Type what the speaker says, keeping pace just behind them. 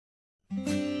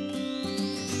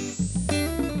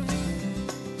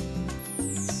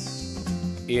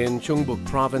In Chungbuk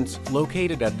Province,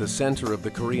 located at the center of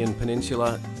the Korean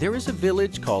peninsula, there is a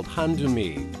village called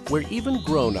Handeumi, where even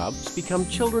grown-ups become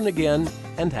children again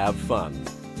and have fun.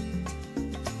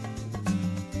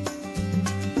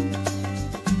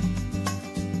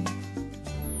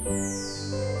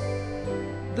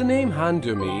 The name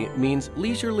Handeumi means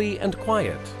leisurely and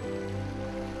quiet.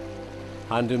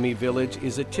 Andeumi Village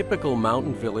is a typical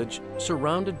mountain village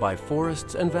surrounded by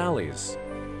forests and valleys.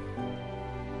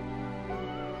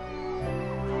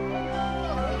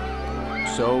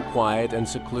 So quiet and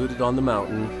secluded on the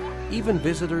mountain, even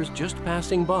visitors just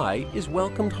passing by is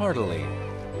welcomed heartily.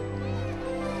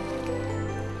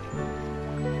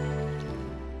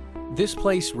 This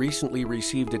place recently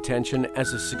received attention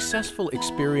as a successful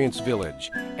experience village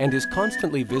and is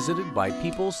constantly visited by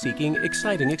people seeking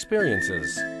exciting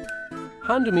experiences.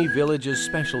 Handeumi Village's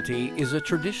specialty is a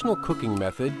traditional cooking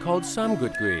method called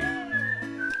Samgutgui.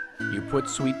 You put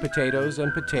sweet potatoes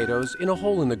and potatoes in a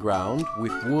hole in the ground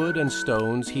with wood and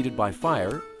stones heated by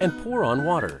fire and pour on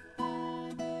water.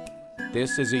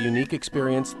 This is a unique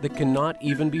experience that cannot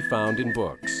even be found in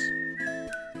books.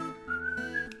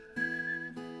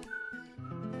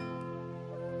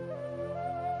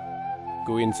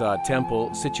 Guinsa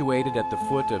Temple, situated at the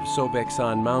foot of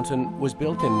Sobaeksan mountain, was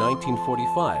built in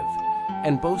 1945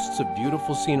 and boasts of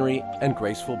beautiful scenery and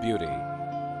graceful beauty.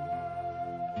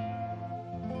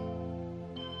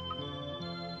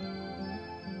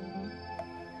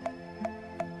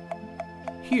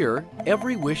 Here,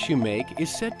 every wish you make is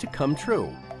said to come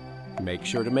true. Make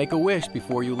sure to make a wish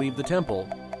before you leave the temple.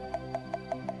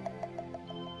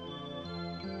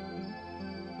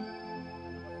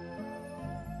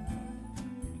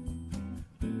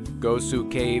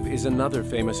 Gosu Cave is another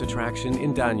famous attraction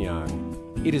in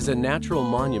Danyang. It is a natural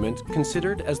monument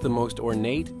considered as the most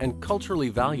ornate and culturally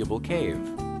valuable cave.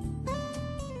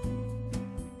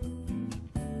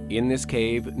 In this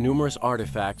cave, numerous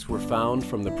artifacts were found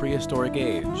from the prehistoric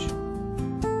age.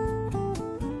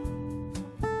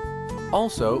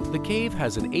 Also, the cave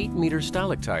has an 8-meter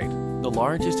stalactite, the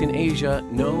largest in Asia,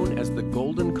 known as the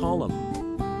Golden Column.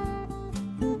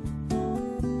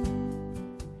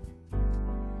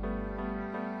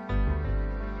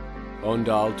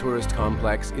 Ondal Tourist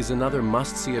Complex is another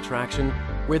must-see attraction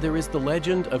where there is the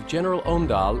legend of General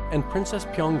Ondal and Princess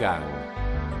Pyeonggang.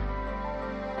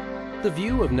 The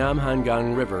view of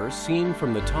Namhangang River seen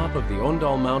from the top of the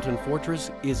Ondal Mountain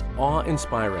Fortress is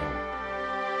awe-inspiring.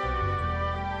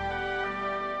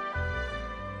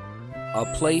 A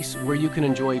place where you can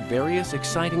enjoy various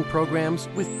exciting programs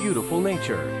with beautiful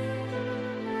nature.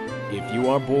 If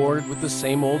you are bored with the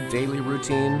same old daily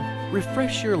routine,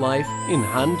 refresh your life in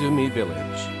Handeumi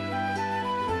Village.